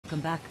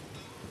Welcome back.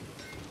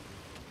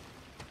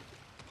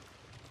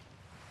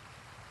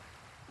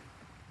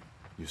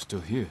 You're still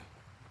here?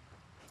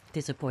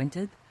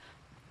 Disappointed?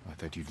 I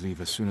thought you'd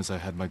leave as soon as I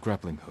had my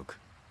grappling hook.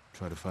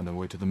 Try to find a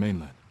way to the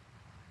mainland.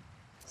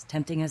 As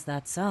tempting as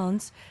that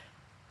sounds,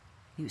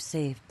 you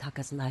saved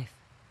Taka's life.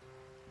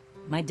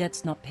 My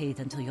debt's not paid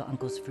until your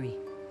uncle's free.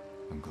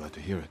 I'm glad to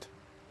hear it.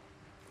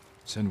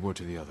 Send word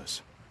to the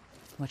others.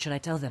 What should I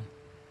tell them?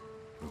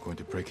 We're going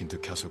to break into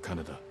Castle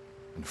Kaneda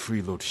and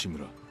free Lord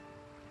Shimura.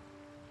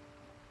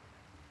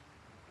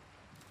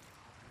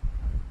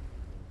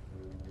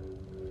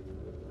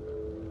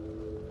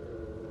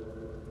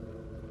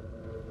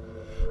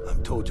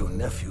 I'm told your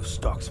nephew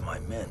stalks my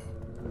men.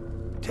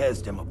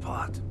 Tears them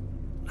apart,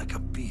 like a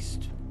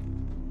beast.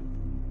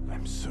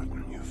 I'm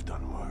certain you've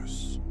done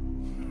worse.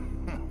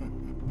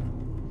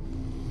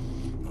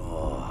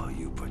 Oh,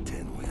 you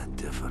pretend we're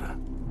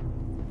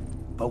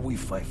different. But we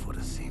fight for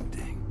the same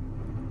thing.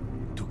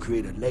 To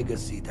create a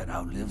legacy that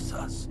outlives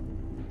us.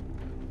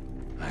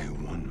 I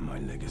won my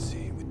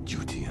legacy with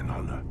duty and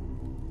honor.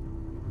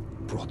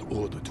 Brought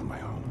order to my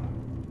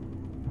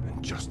home.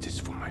 And justice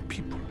for my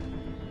people.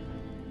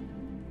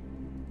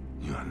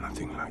 You are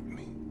nothing like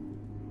me.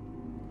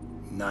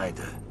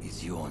 Neither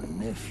is your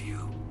nephew.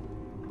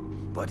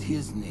 But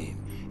his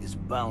name is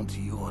bound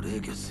to your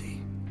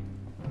legacy.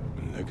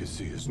 A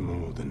legacy is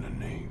more than a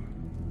name.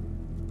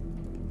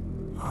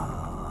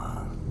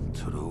 Ah,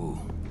 true.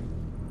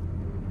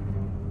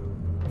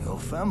 Your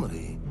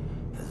family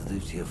has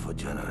lived here for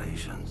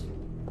generations.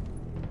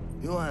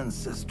 Your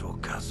ancestral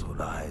castle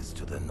lies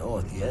to the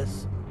north,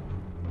 yes?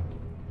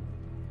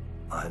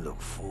 I look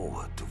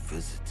forward to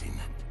visiting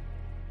it.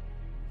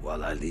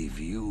 While I leave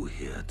you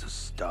here to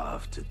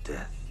starve to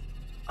death,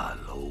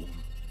 alone,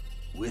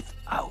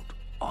 without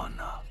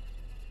honor.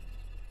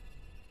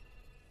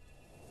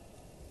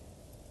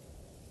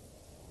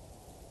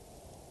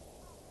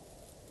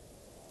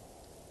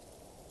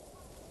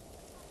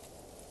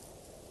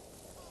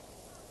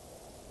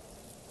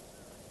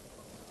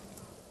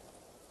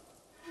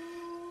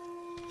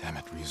 Damn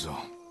it, Rizal.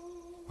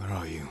 Where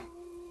are you?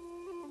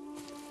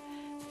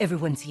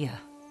 Everyone's here.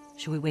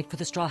 Should we wait for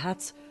the Straw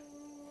Hats?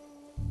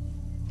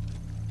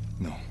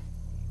 No.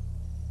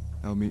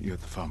 I'll meet you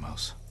at the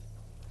farmhouse.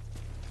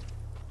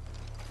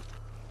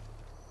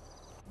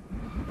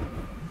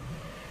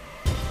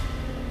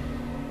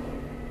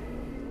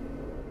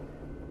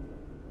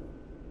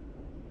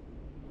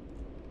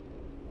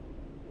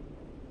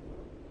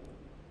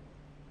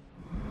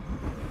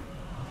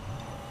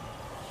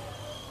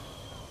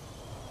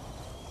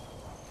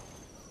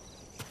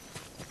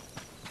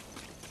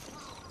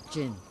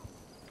 Jin.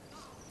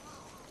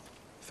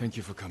 Thank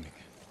you for coming.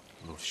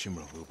 Lord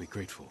Shimura will be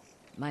grateful.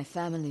 My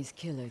family's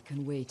killer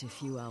can wait a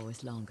few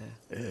hours longer.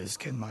 As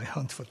can my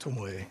hunt for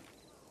Tomoe.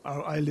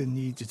 Our island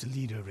needs its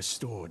leader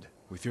restored.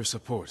 With your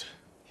support,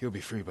 he'll be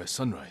free by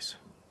sunrise.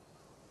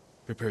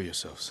 Prepare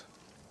yourselves.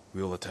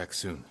 We'll attack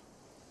soon.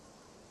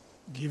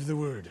 Give the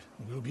word.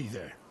 We'll be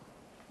there.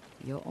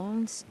 Your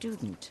own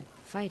student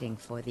fighting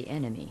for the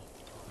enemy.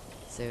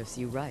 Serves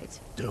you right.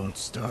 Don't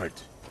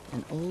start.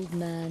 An old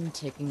man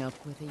taking up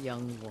with a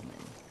young woman.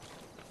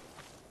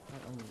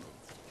 Not only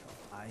leads to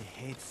trouble. I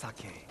hate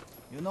sake.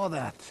 You know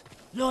that.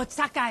 Lord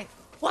Sakai,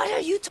 what are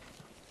you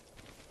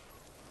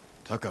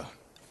Taka,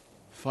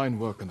 fine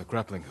work on the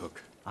grappling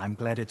hook. I'm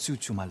glad it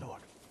suits you, my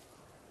lord.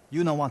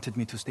 Yuna wanted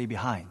me to stay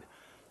behind,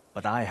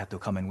 but I had to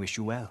come and wish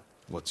you well.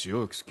 What's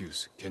your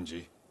excuse,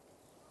 Kenji?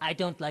 I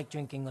don't like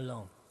drinking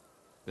alone.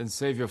 Then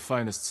save your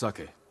finest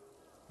sake.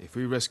 If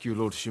we rescue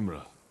Lord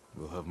Shimura,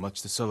 we'll have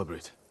much to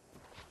celebrate.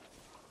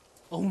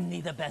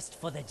 Only the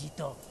best for the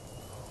Jito.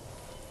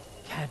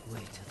 Can't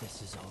wait till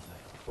this is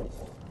over.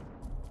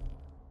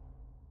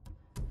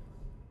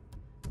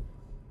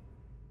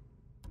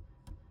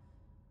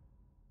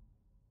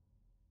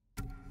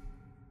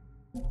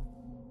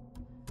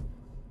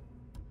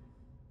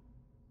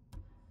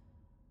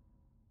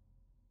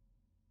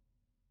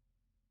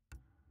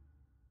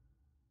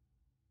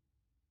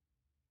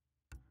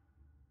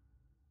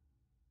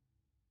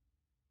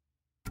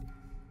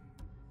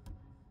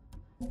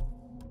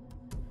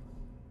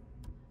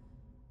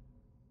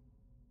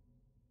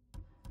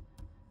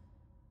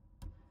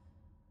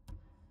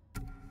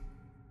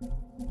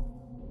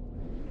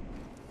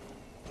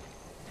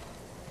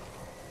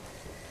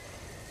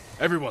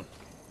 Everyone,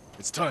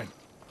 it's time.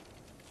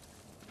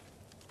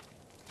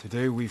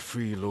 Today we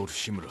free Lord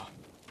Shimura.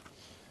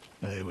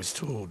 I was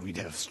told we'd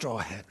have Straw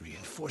Hat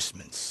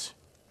reinforcements.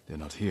 They're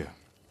not here.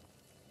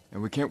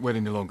 And we can't wait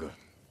any longer.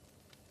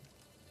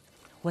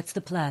 What's the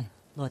plan,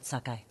 Lord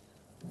Sakai?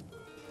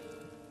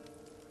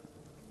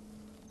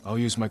 I'll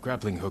use my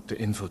grappling hook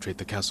to infiltrate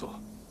the castle.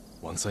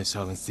 Once I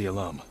silence the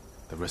alarm,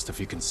 the rest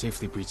of you can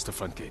safely breach the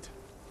front gate.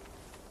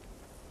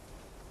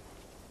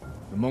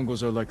 The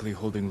Mongols are likely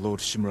holding Lord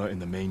Shimura in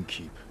the main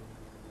keep.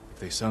 If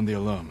they sound the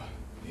alarm,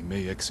 they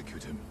may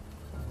execute him.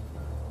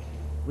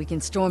 We can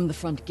storm the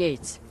front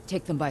gates,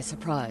 take them by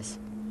surprise.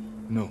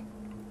 No,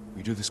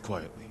 we do this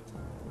quietly.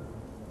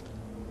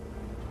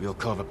 We'll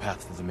carve a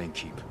path to the main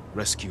keep,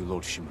 rescue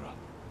Lord Shimura.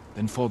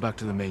 Then fall back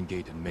to the main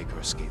gate and make our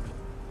escape.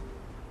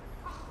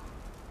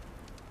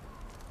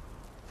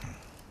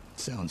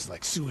 Sounds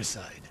like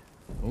suicide.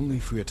 Only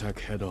if we attack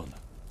head-on.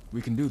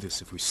 We can do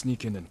this if we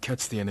sneak in and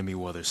catch the enemy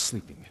while they're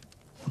sleeping.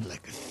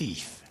 Like a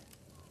thief.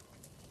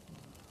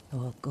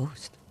 Or a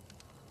ghost.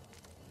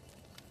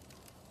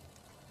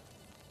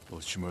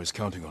 Lord Shimura is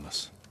counting on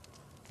us.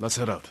 Let's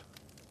head out.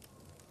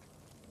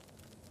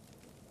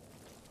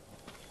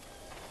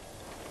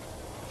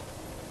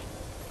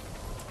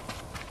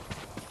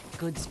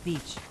 Good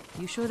speech.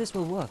 You sure this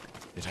will work?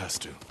 It has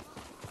to.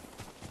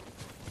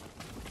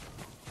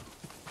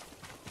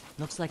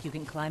 Looks like you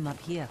can climb up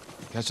here.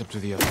 Catch up to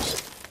the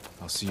others.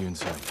 I'll see you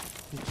inside.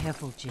 Be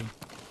careful, Jin.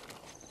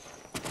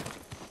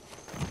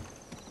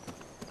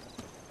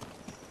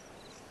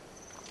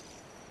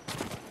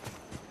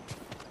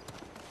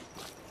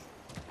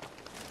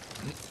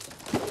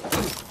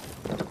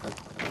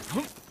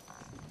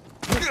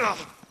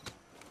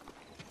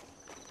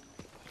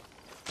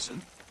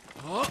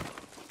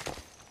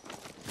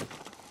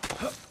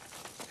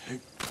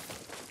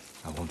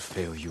 I won't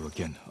fail you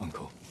again,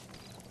 Uncle.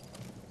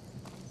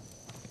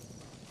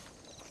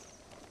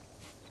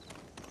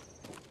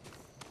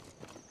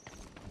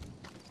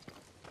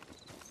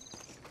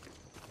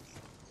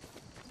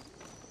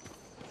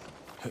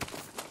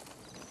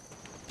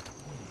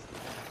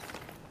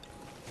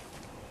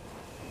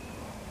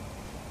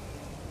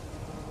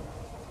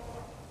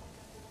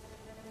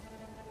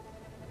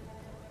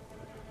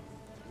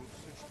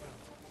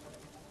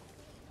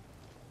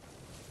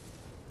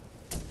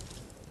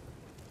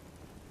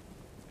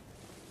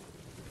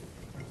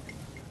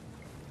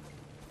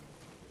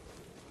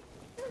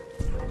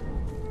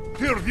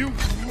 Clear view.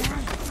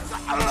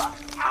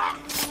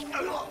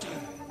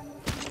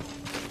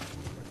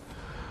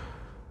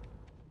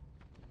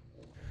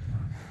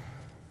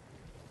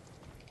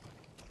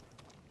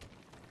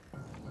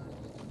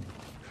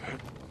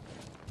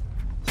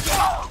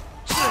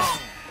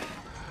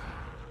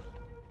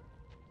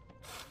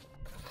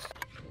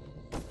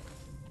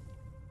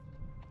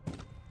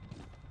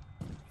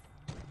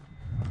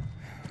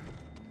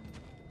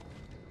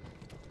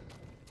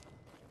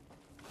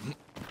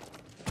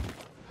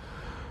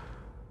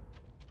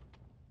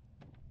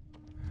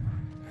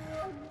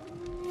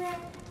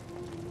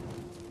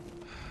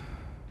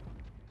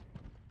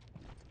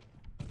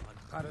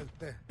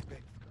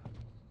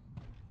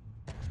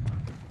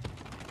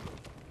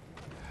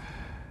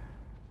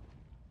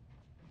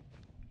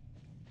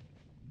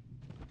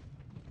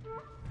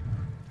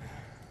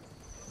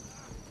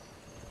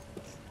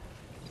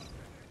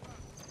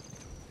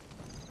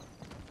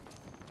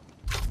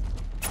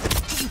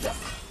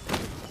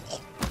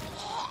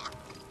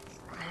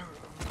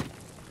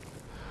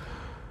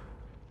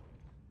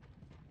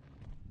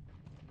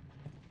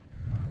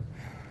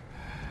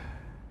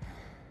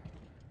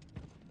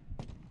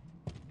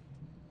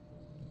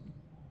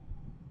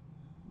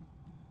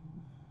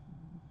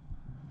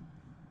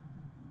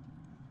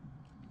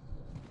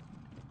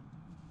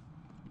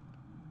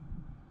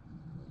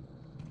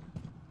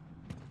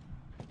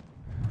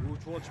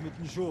 Watch me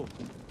control.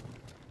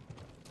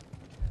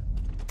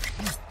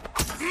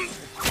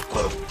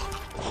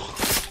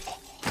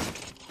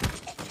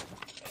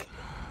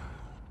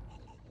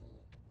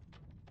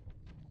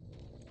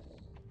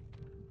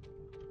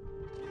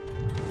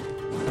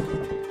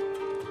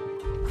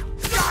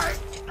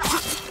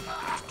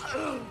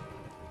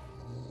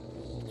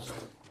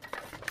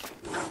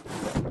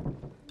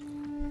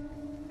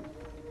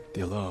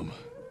 The alarm.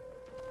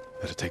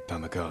 Better take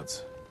down the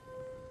guards.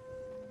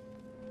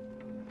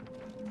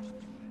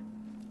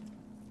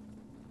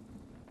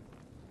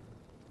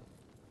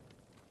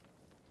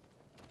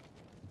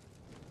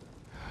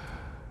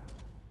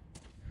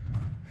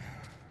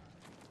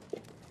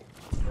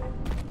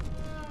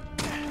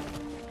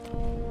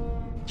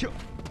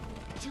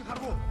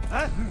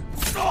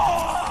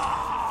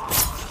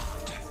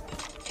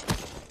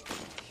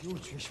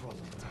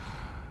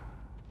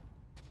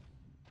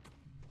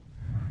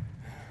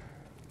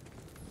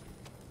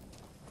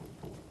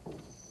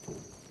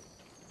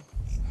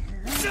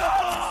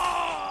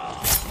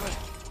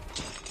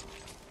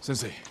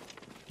 Sensei,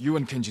 you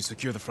and Kenji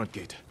secure the front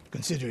gate.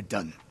 Consider it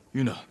done.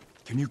 Yuna,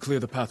 can you clear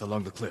the path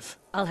along the cliff?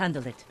 I'll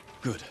handle it.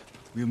 Good.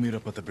 We'll meet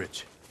up at the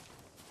bridge.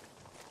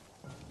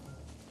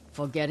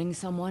 Forgetting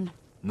someone?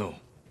 No.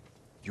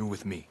 You're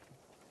with me.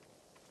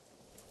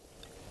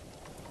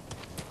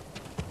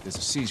 There's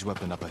a siege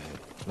weapon up ahead.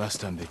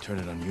 Last time they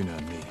turned it on Yuna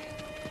and me.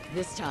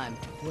 This time,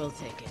 we'll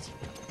take it.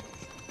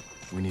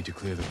 We need to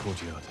clear the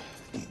courtyard.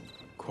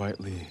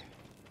 Quietly,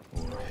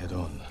 or head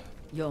on.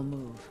 Your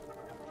move.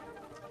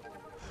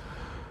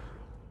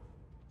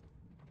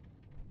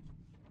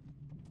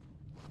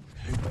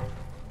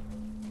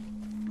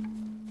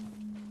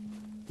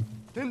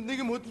 넌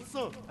내게 못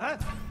있어, 아?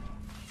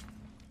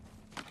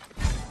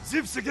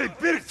 집스게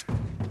비르트.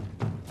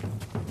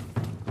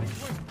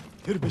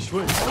 Hier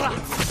beschwören.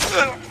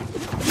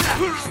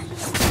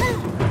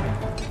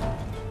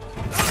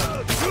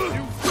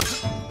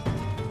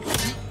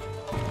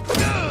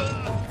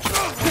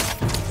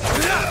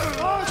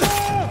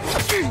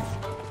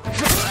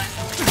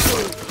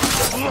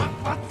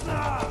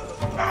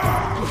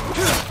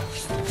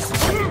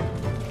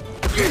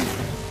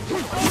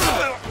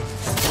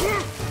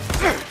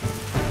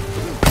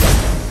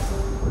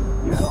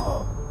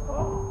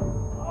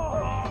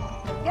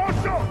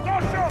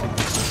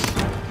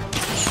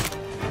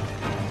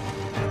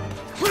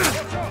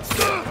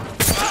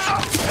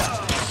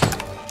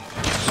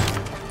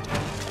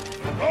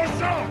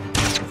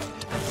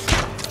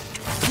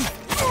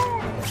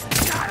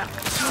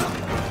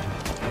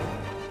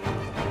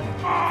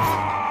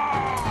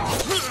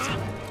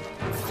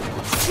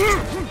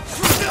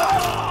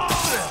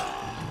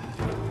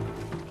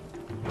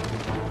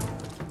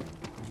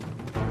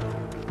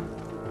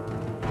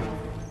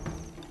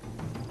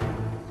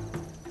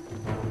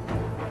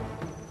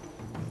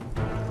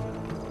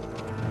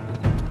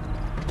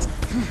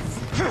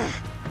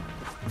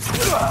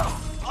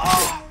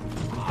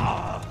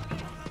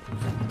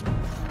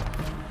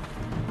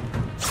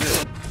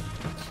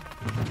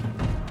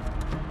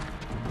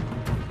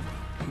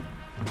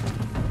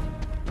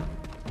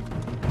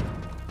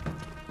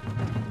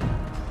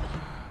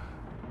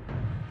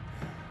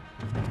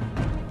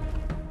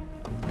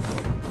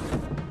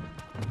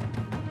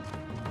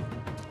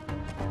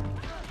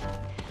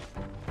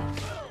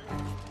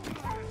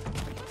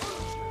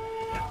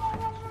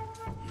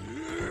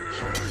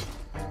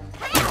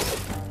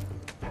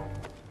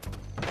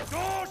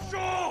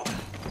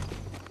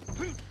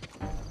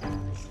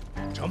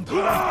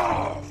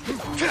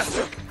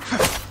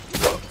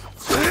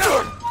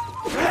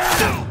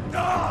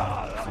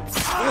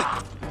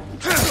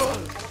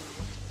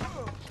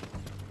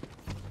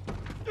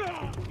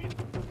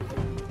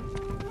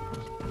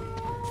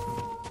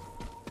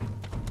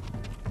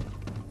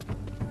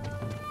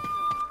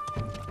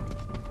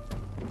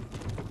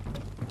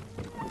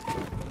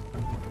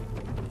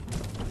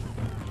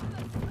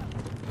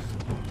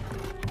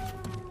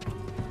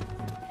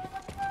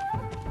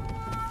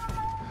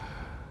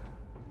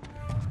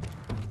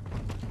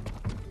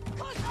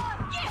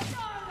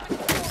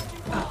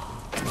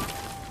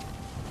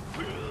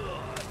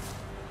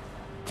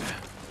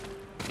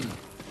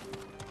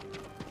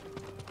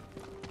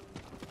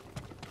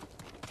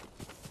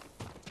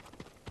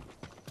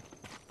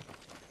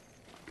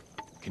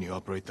 Can you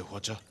operate the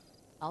Hwacha?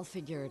 I'll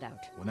figure it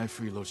out. When I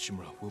free Lord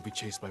Shimura, we'll be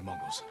chased by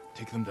Mongols.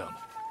 Take them down.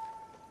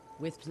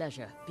 With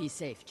pleasure. Be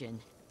safe, Jin.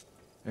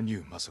 And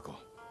you, Masako.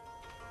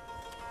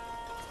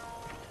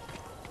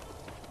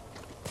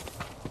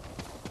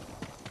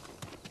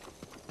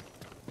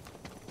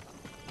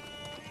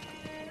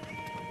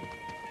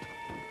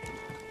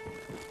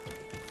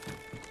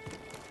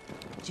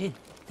 Jin,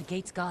 the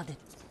gate's guarded.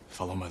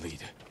 Follow my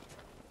lead.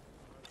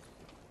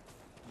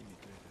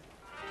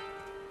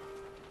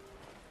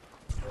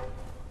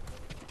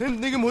 Тэнд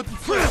нэг юм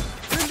хөдөлсөн.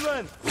 Тэнд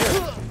байна.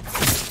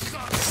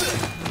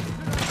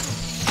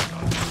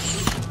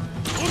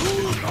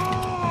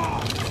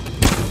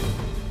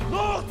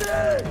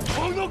 Нуугдээ!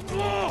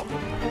 Хоногдоо!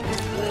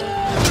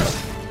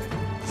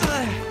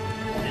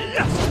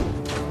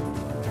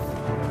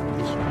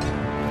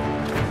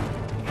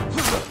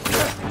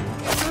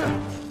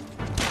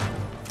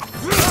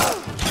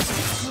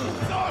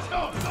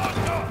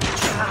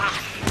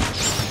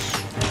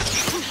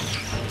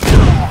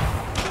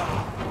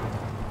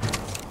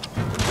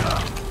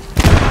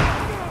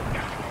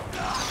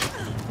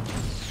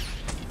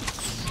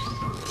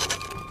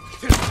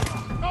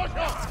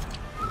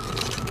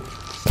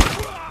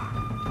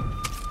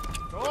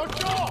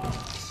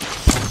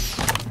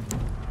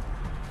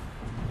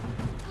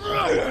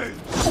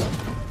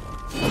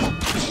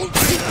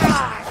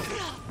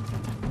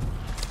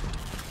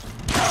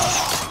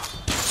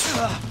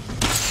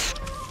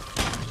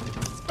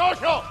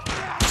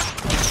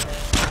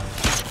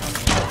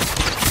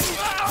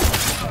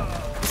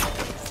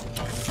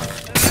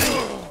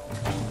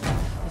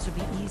 This would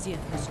be easier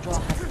if the Straw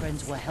Hat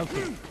friends were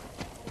helping.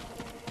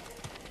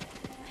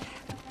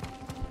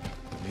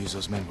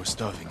 Ryuzo's men were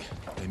starving.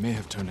 They may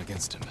have turned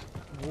against him.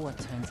 War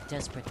turns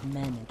desperate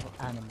men into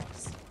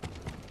animals.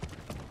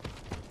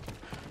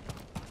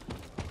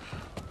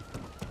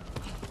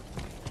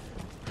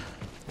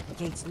 The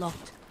gate's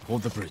locked.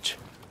 Hold the bridge.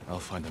 I'll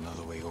find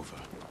another way over.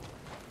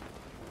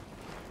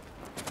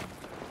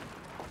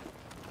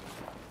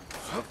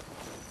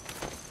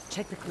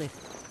 Check the cliff.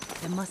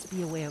 There must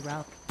be a way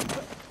around.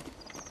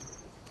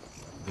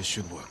 This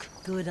should work.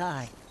 Good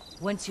eye.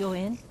 Once you're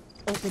in,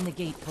 open the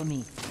gate for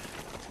me.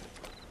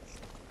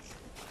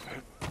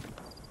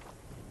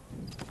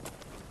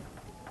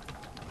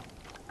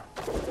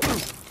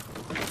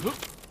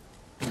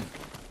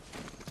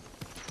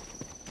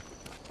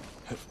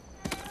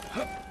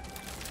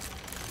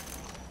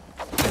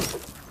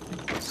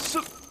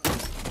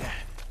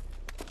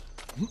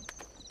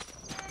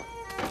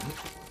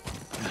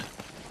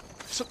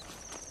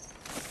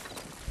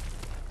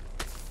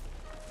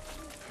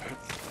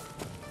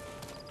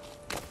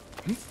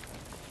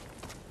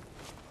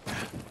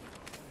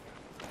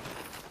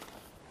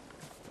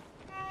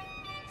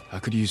 I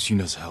could use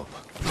Yuna's help.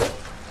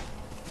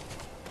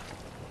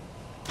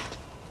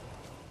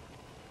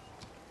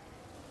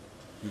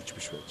 Юуч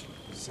биш байж.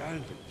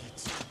 Сайн л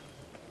хийц.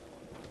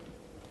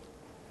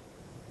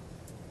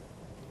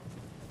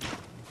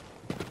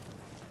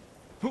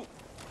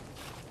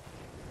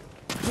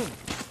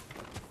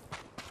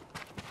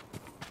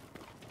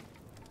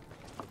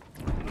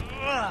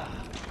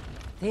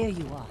 There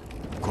you are.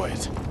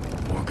 Quiet.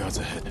 More guards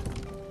ahead.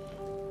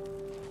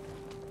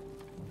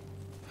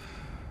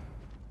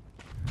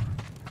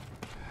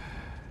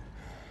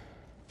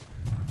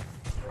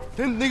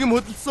 Тэнд нэг юм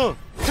хөдөлсөн.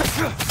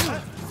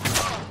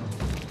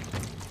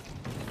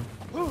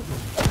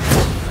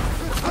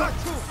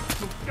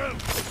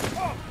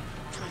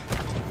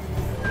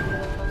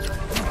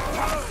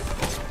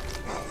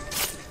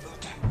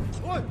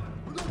 Ой,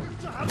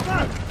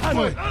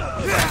 ханаа.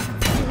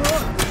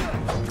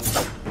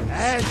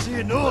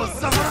 Чи нөө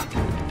сама.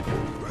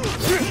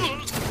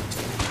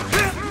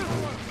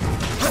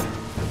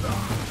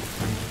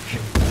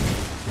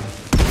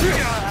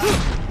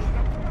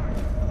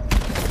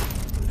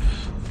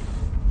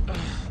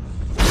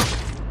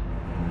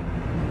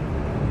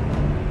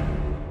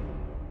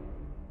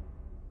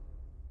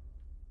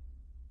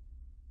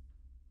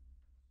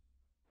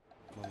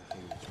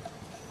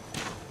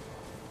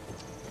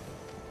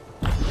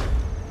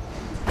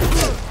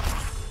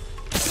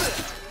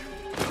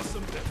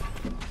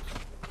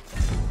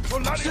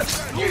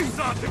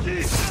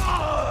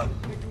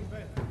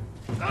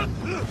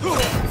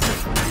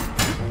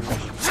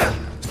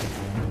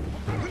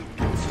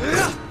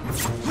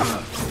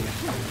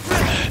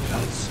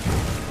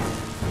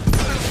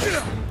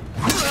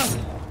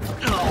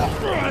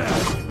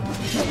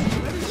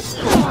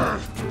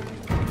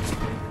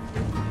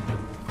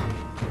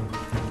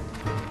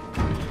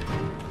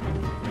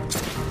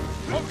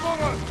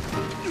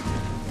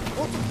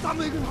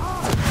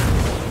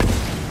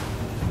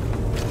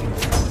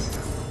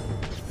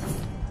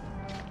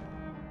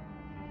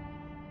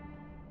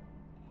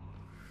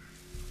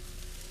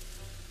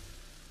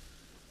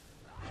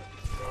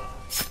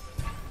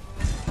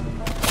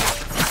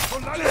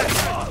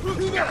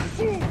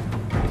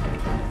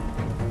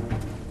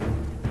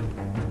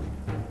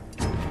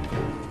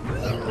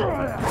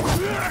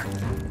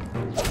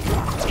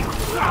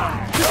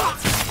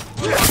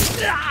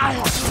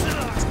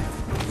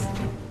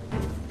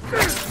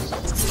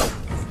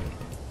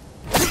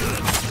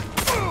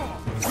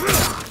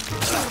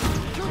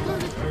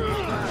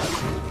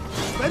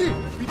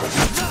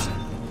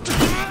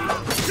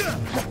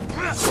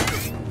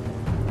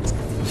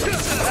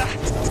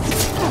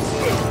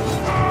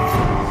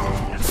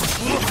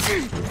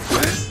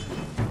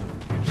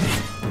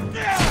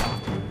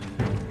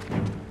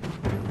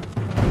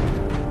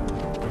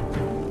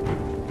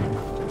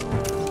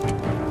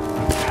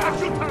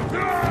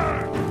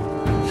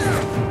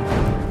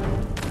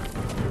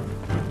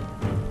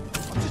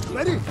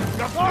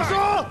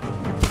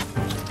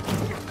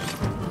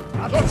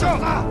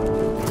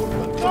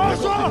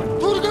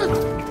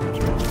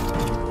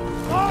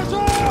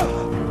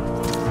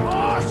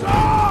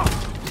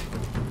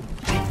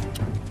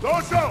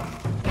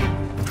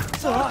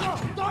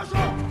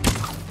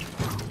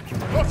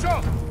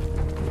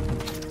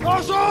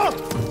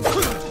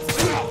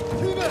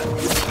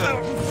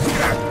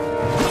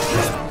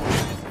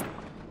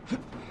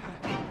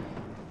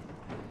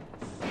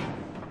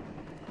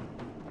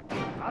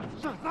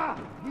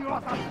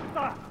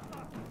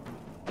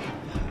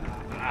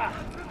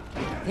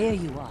 There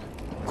you are.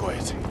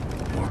 Quiet.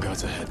 More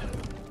guards ahead.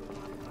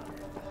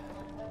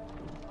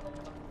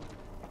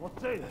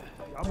 Оцээ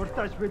ямар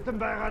тааш бэлэн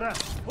байгаарай.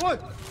 Ой,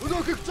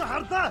 өнөөхийг чи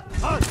харлаа.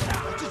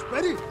 Очиж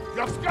барь.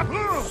 Явска.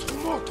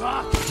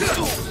 Муута.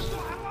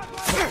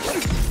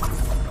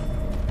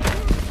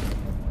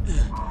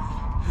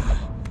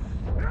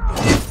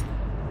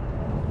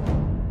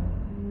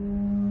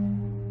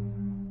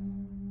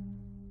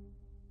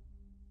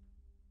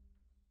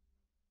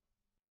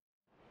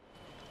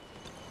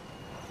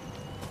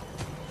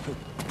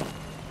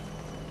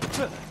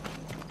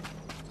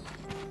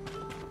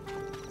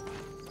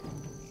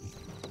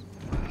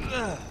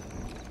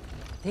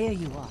 There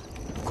you are.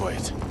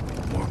 Quiet.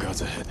 More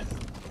guards ahead.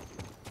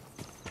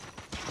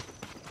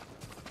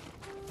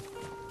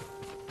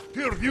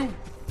 Here you.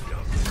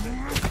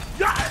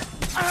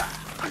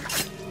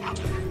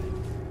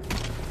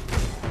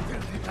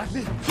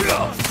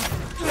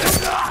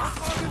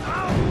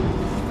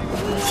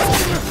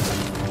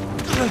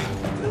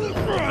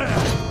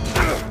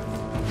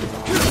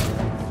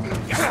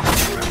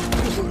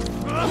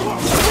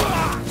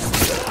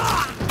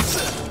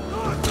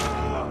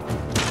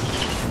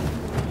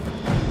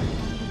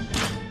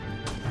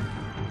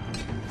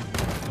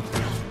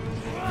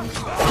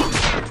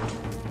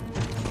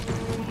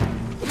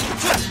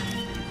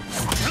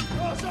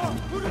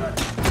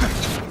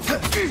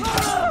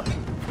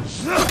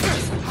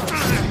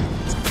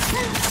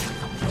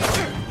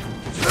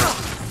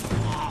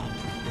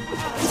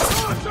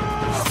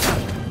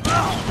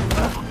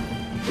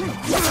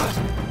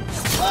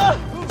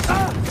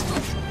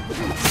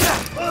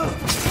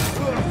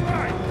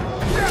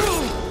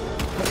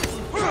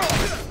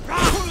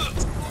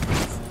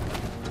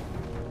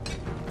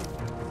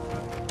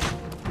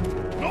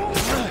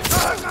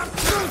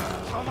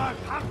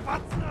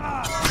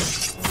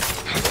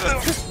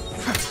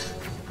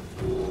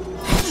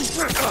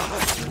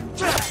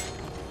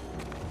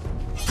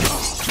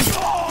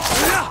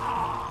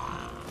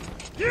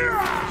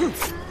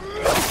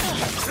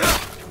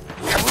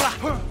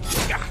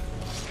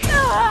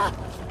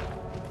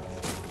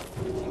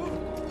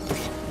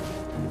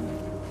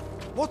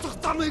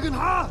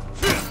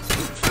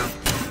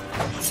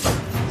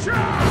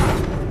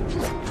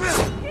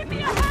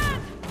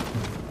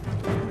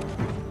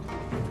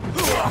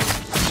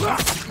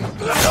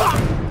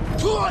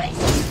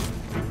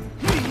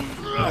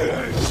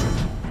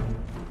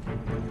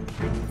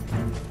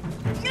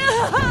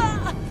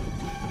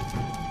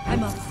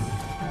 I'm up.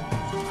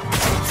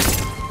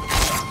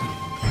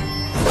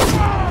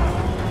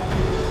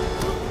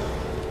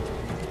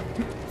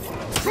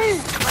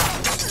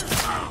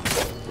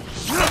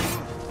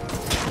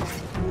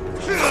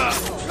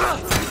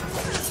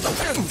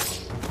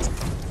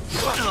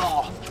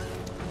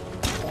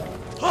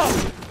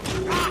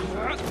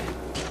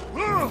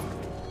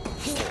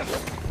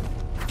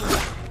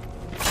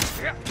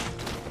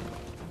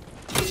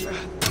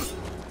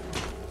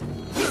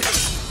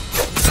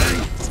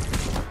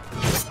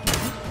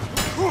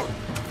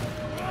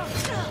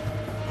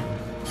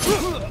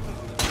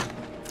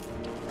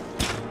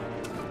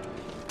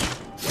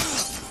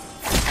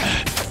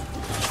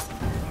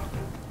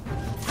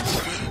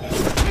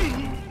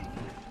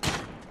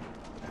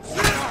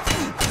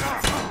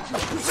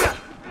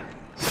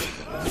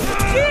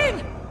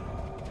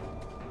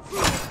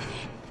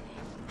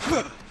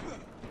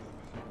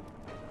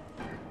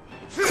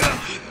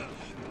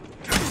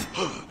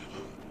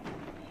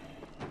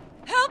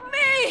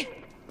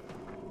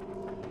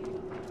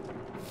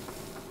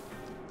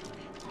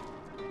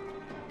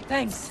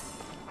 Thanks.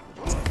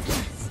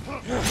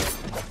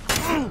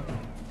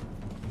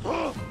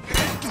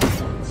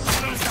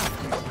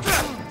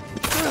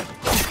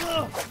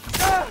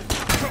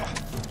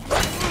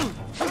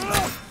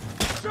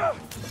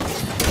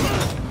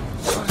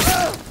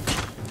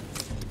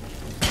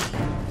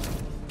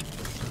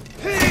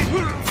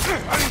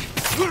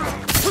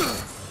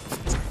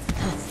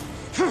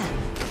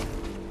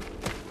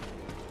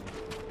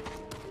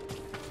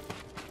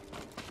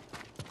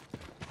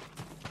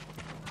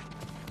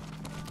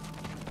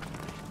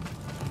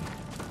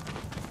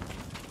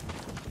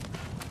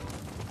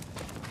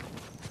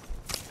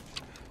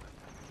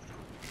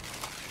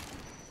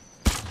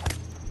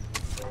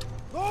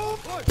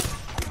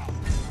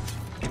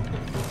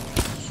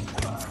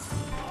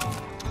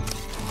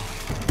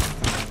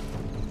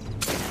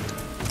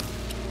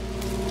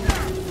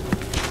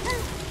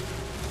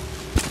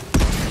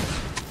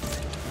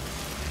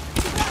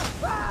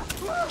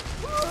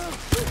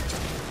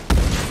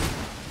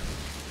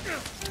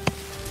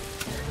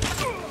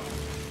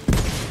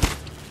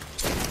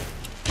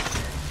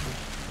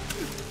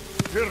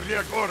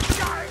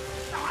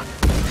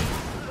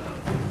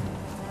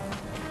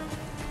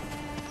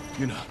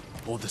 Yuna,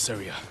 hold this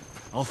area.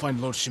 I'll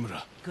find Lord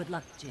Shimura. Good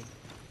luck, Jin.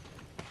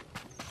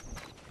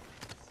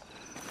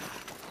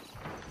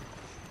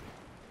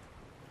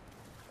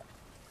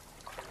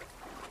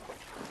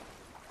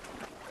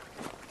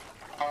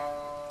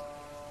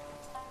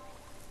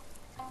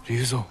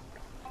 Ryuzo.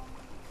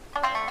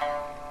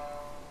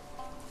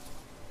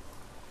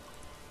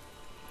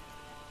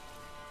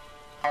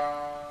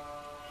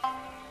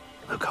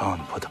 The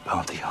Khan put a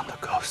bounty on the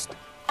ghost.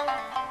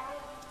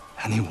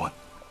 Anyone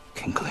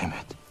can claim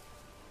it.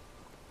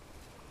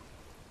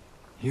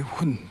 You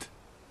wouldn't.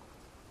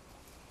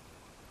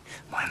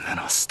 My men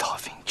are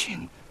starving,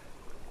 Jin.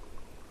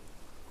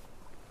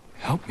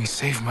 Help me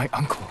save my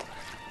uncle,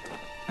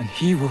 and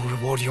he will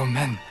reward your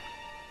men.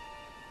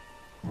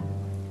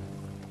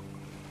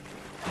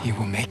 He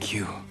will make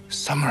you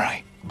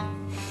samurai.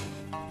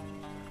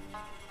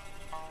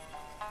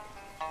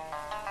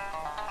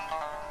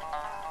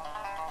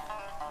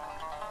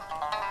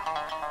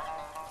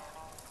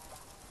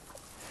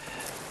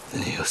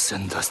 Then he'll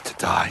send us to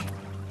die.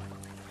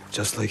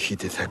 Just like he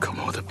did at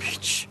Komoda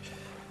Beach.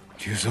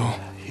 Ryuzo.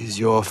 He's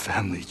your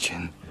family,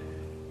 Jin.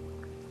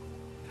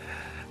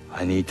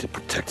 I need to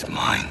protect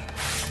mine.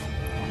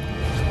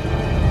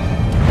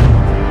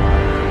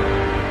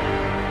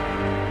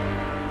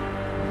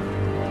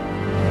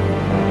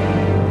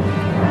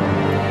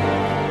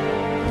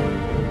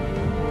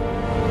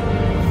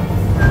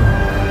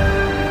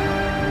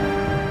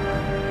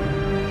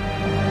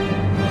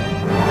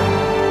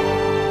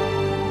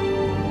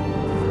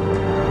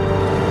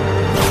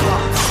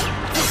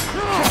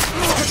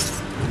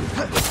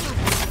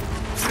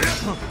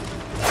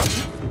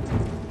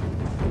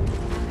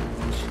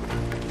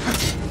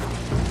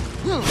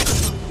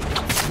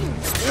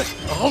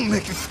 I'll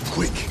make it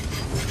quick.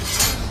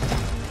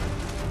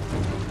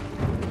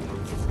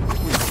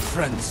 We were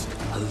friends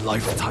a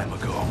lifetime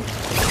ago.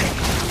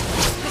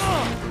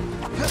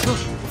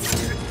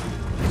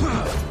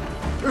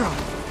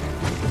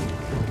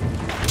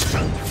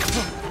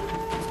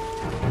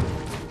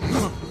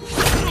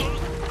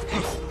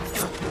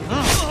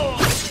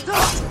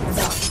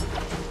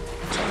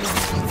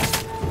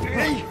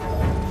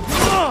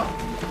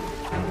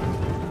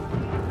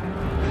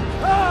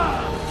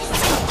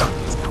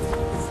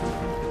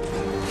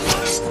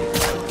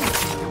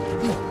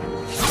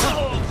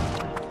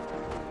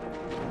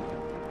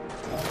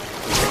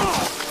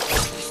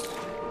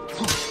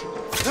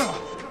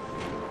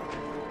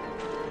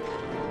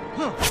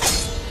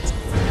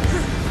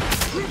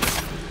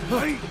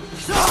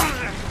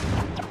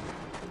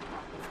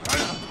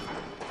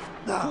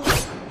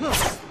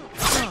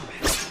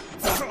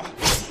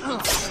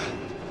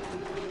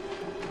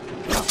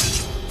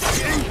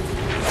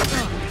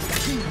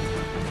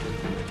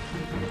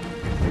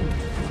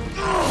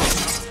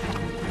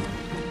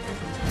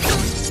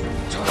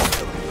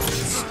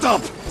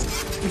 Stop!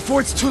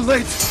 Before it's too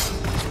late!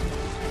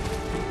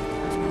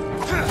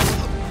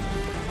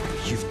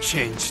 You've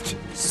changed.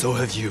 So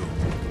have you,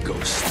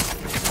 Ghost.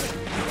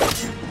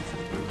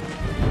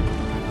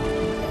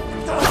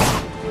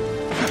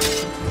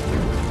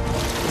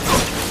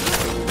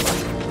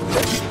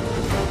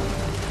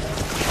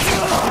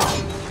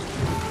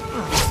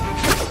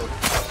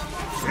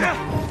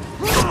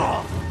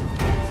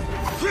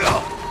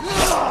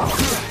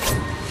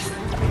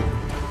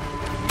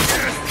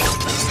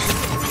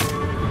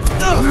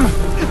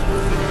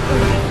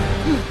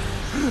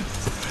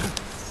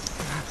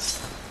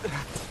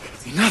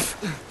 Enough!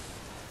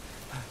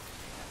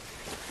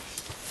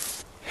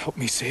 Help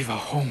me save our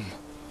home.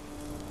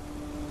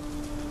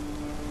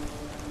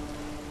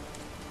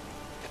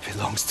 It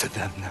belongs to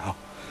them now.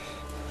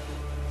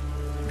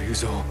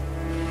 Ryuzo.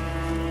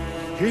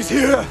 He's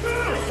here!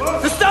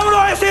 The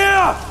samurai is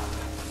here!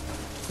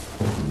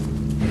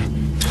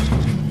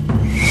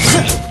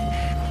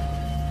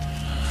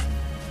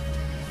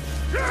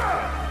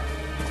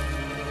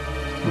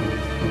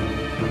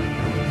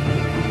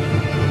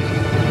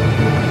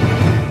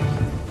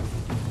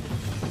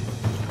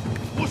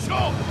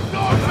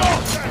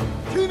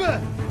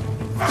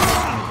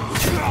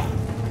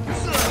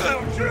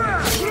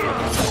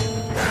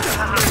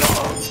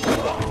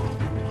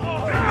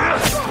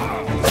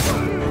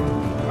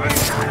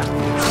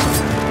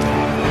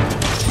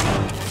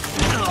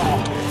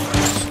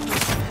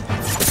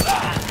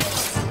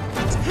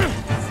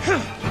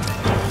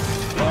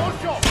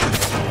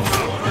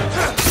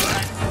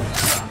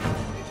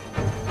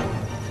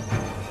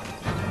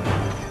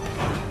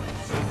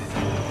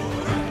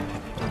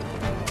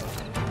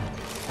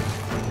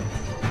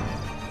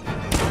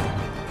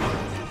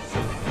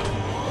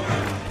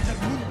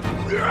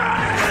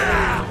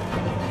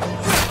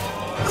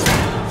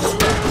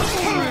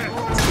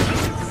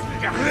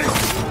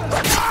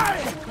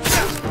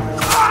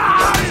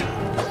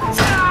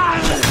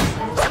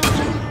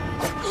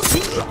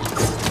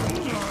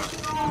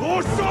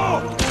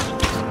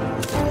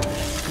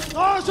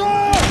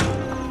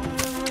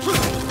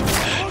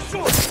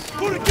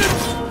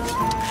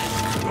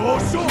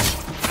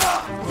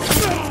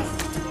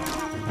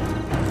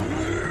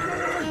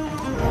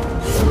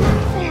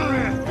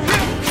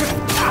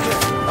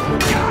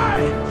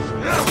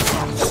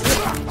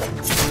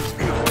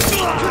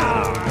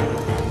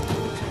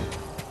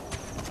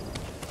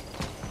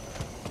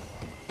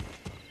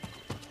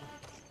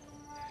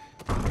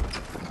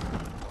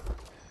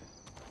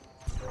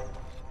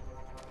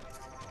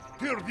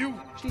 you?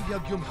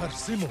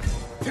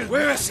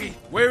 Where is he?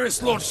 Where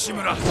is Lord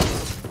Shimura?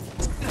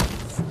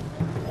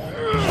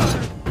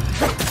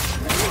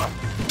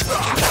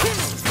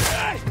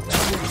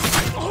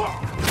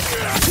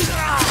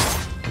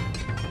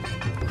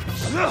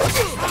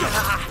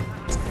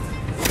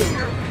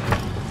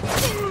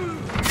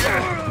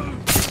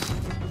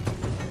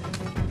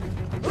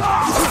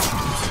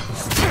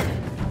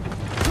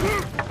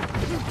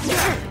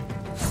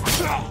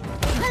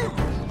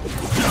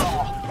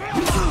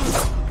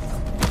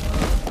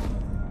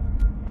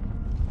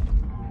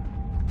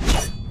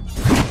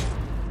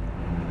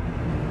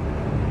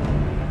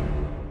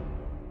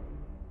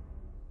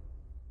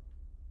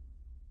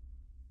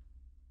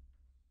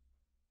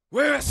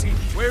 Where is he?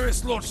 Where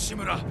is Lord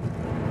Shimura?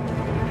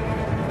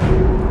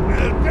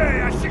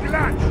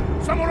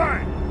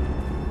 Samurai!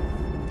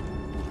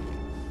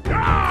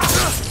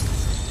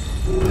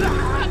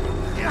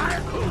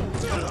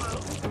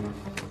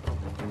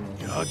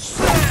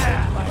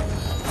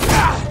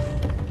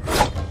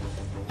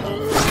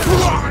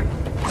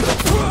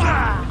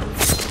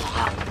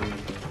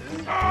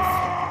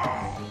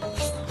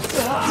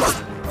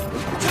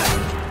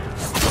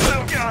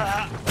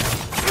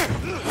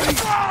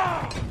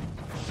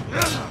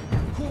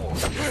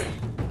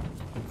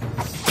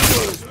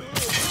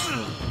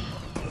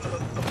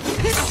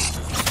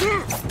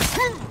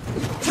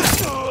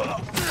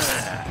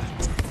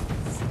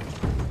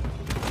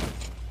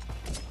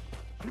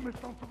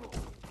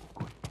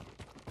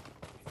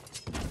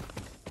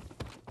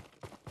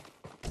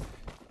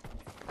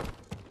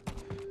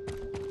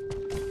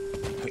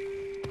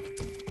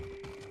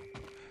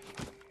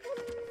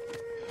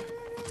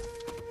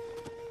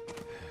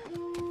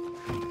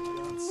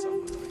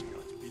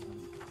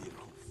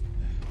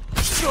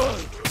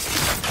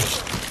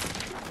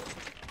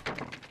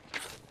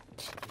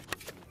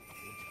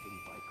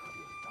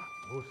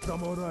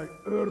 Samurai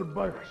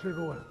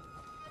örbaiksegoa.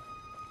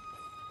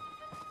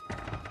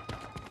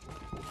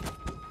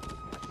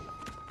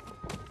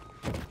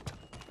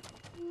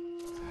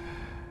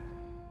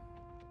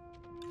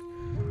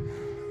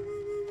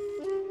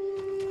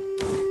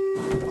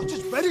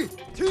 Очиж бари.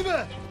 Тийм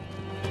ээ.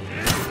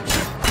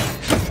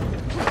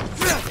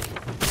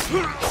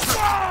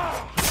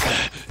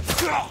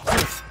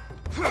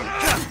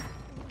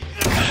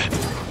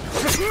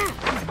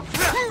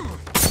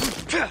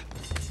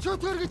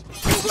 Чот эргэж.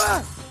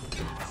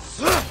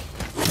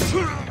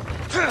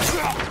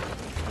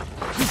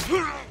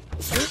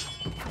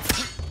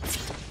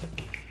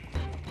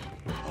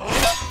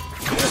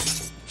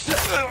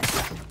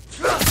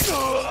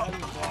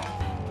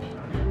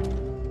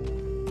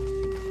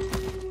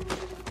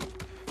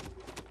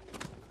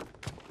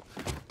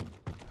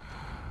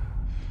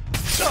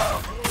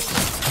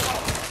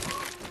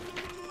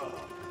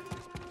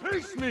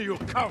 Face me, you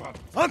coward!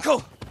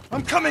 Uncle!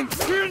 I'm coming!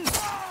 Jin!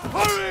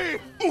 Hurry!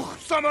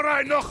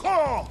 Samurai no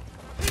ho!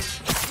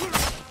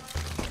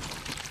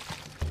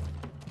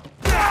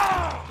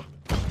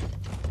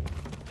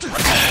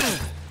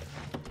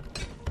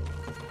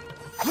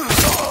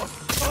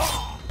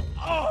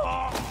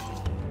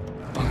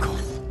 Uncle,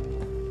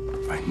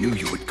 I knew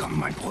you would come,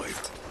 my boy.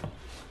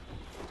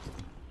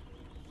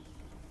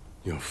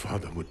 Your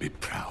father would be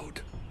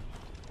proud.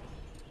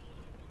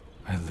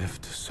 I live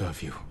to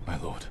serve you, my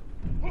lord.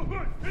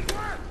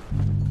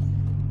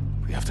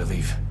 We have to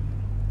leave.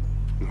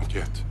 Not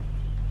yet.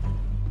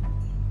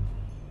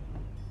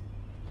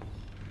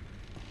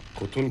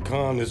 Khotun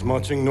Khan is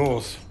marching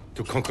north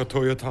to conquer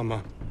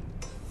Toyotama.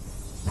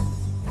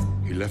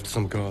 He left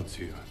some guards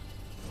here.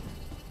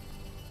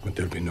 But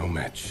there'll be no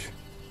match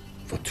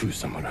for 2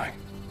 samurai.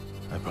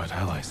 I brought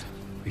allies.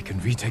 We can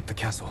retake the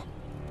castle.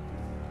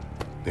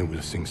 They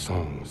will sing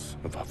songs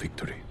of our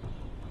victory.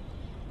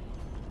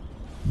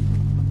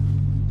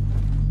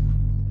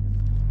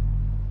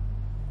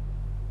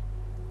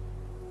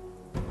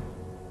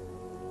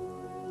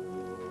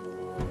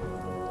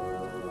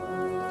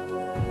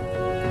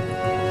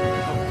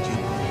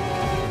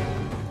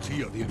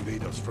 The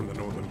invaders from the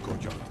northern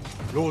courtyard.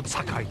 Lord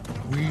Sakai,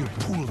 we'll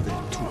pull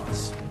them to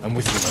us. I'm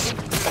with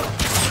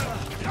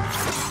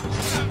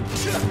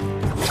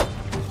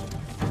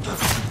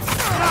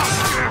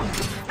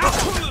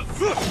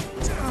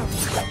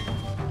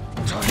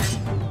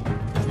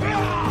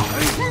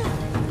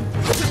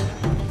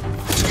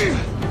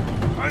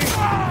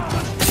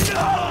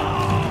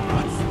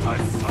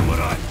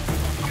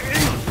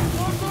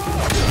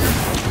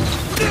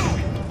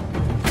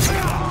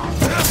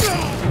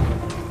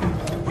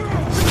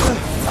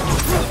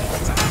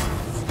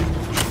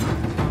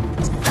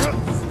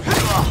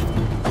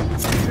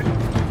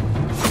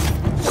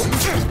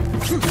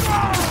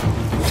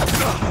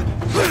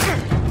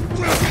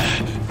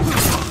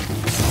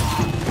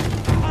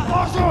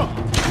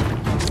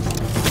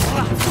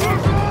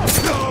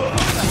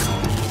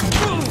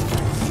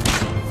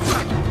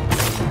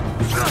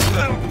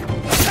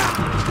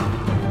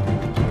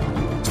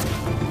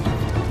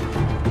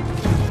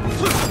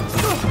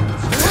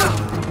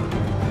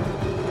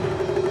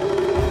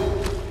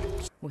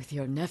With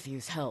your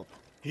nephew's help.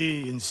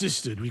 He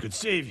insisted we could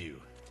save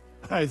you.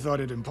 I thought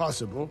it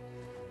impossible,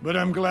 but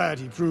I'm glad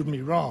he proved me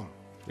wrong.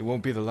 It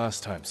won't be the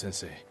last time,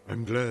 Sensei.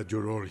 I'm glad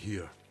you're all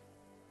here.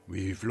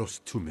 We've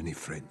lost too many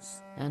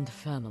friends. And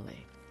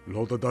family.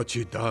 Lord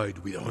Adachi died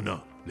with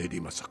honor, Lady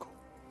Masako.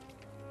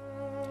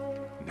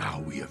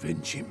 Now we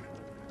avenge him,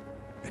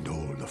 and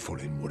all the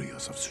fallen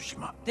warriors of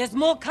Tsushima. There's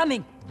more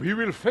coming! We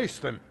will face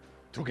them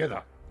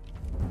together.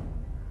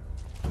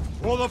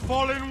 For the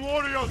fallen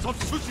warriors of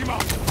Tsushima!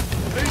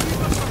 Lady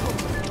Masako,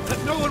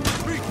 let no one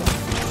retreat!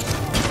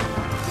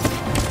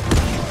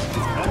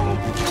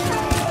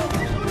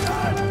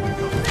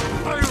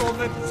 Fire on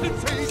them,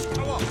 Sensei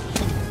Ishikawa!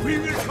 We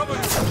will cover you!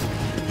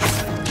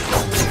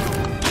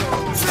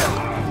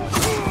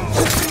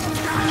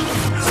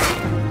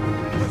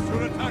 Press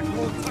your attack,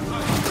 Lord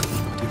Sakai!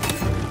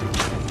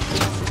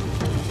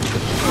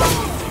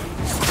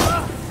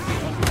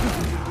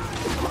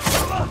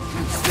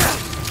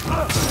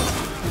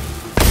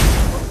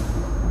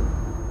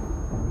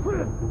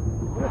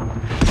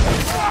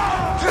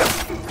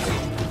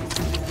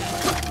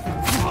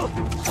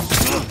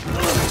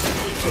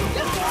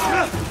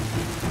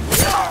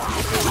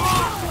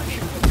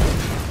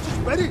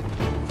 Ready?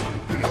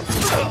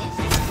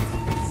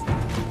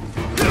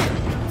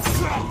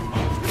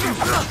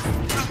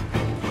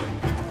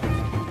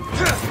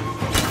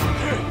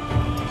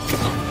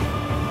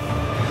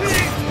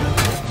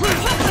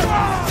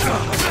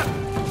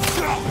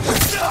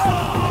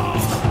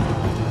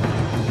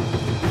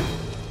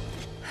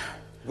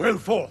 Well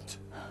fought.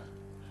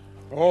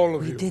 All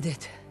of you. We did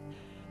it.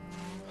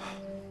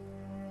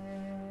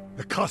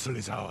 The castle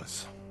is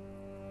ours.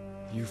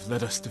 You've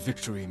led us to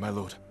victory, my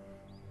lord.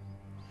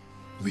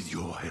 With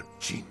your help,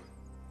 Jin.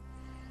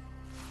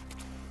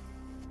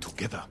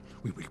 Together,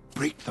 we will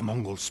break the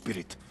Mongol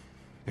spirit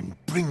and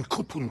bring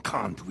Khotun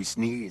Khan to his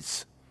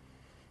knees.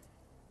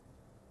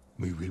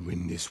 We will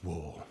win this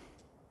war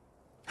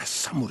as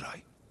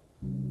samurai.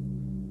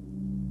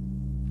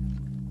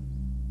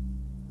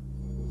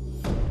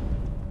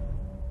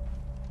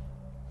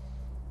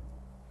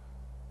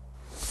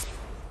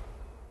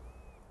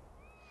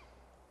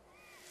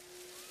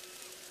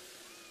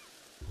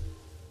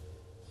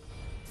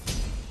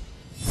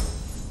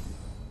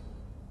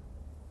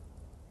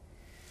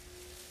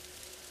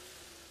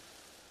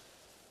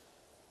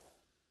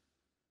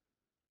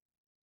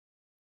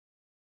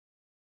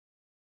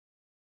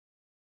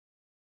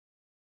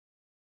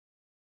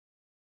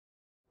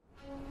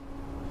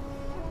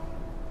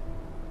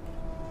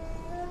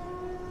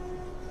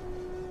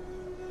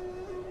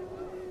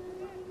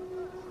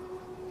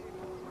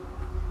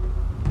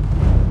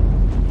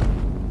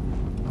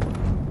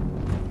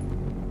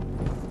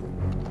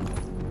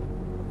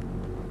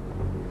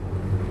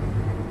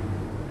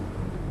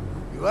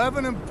 You have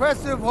an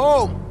impressive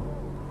home.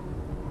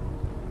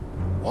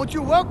 Won't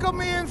you welcome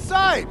me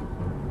inside?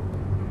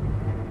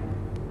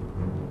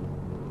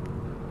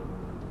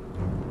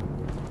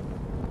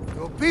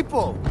 Your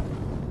people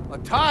are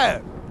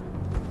tired,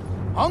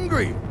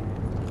 hungry,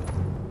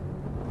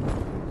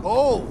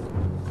 cold.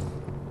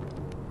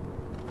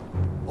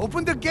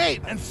 Open the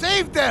gate and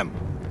save them!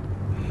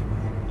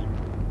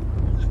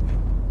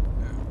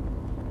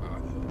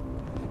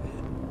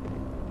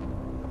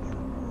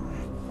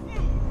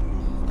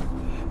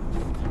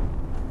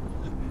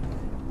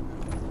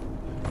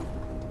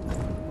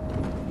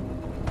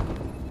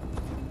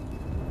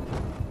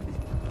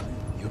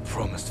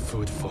 Promised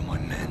food for my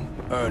men.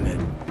 Earn it.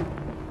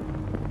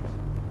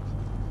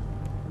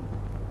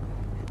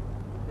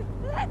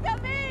 Let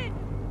them in!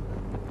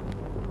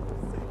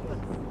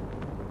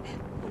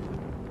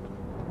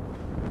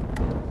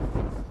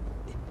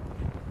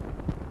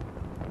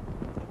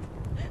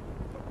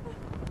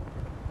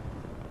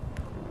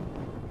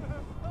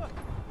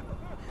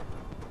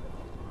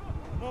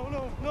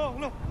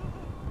 No!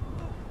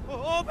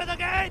 Open the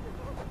gate!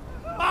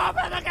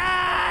 Open the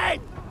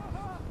gate!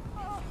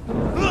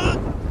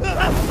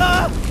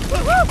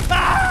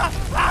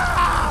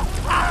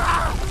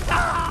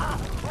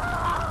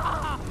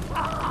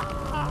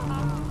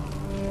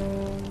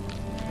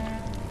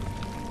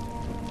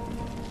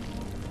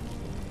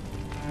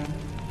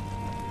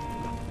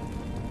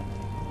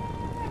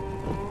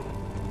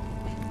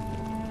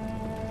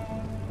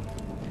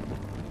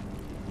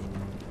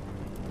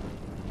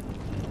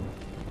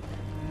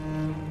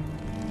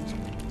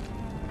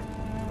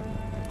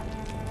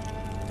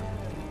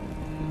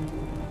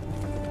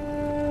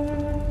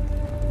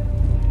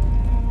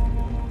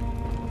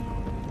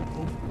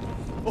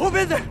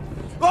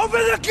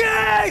 Open the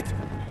gate!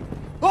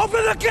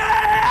 Open the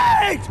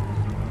gate!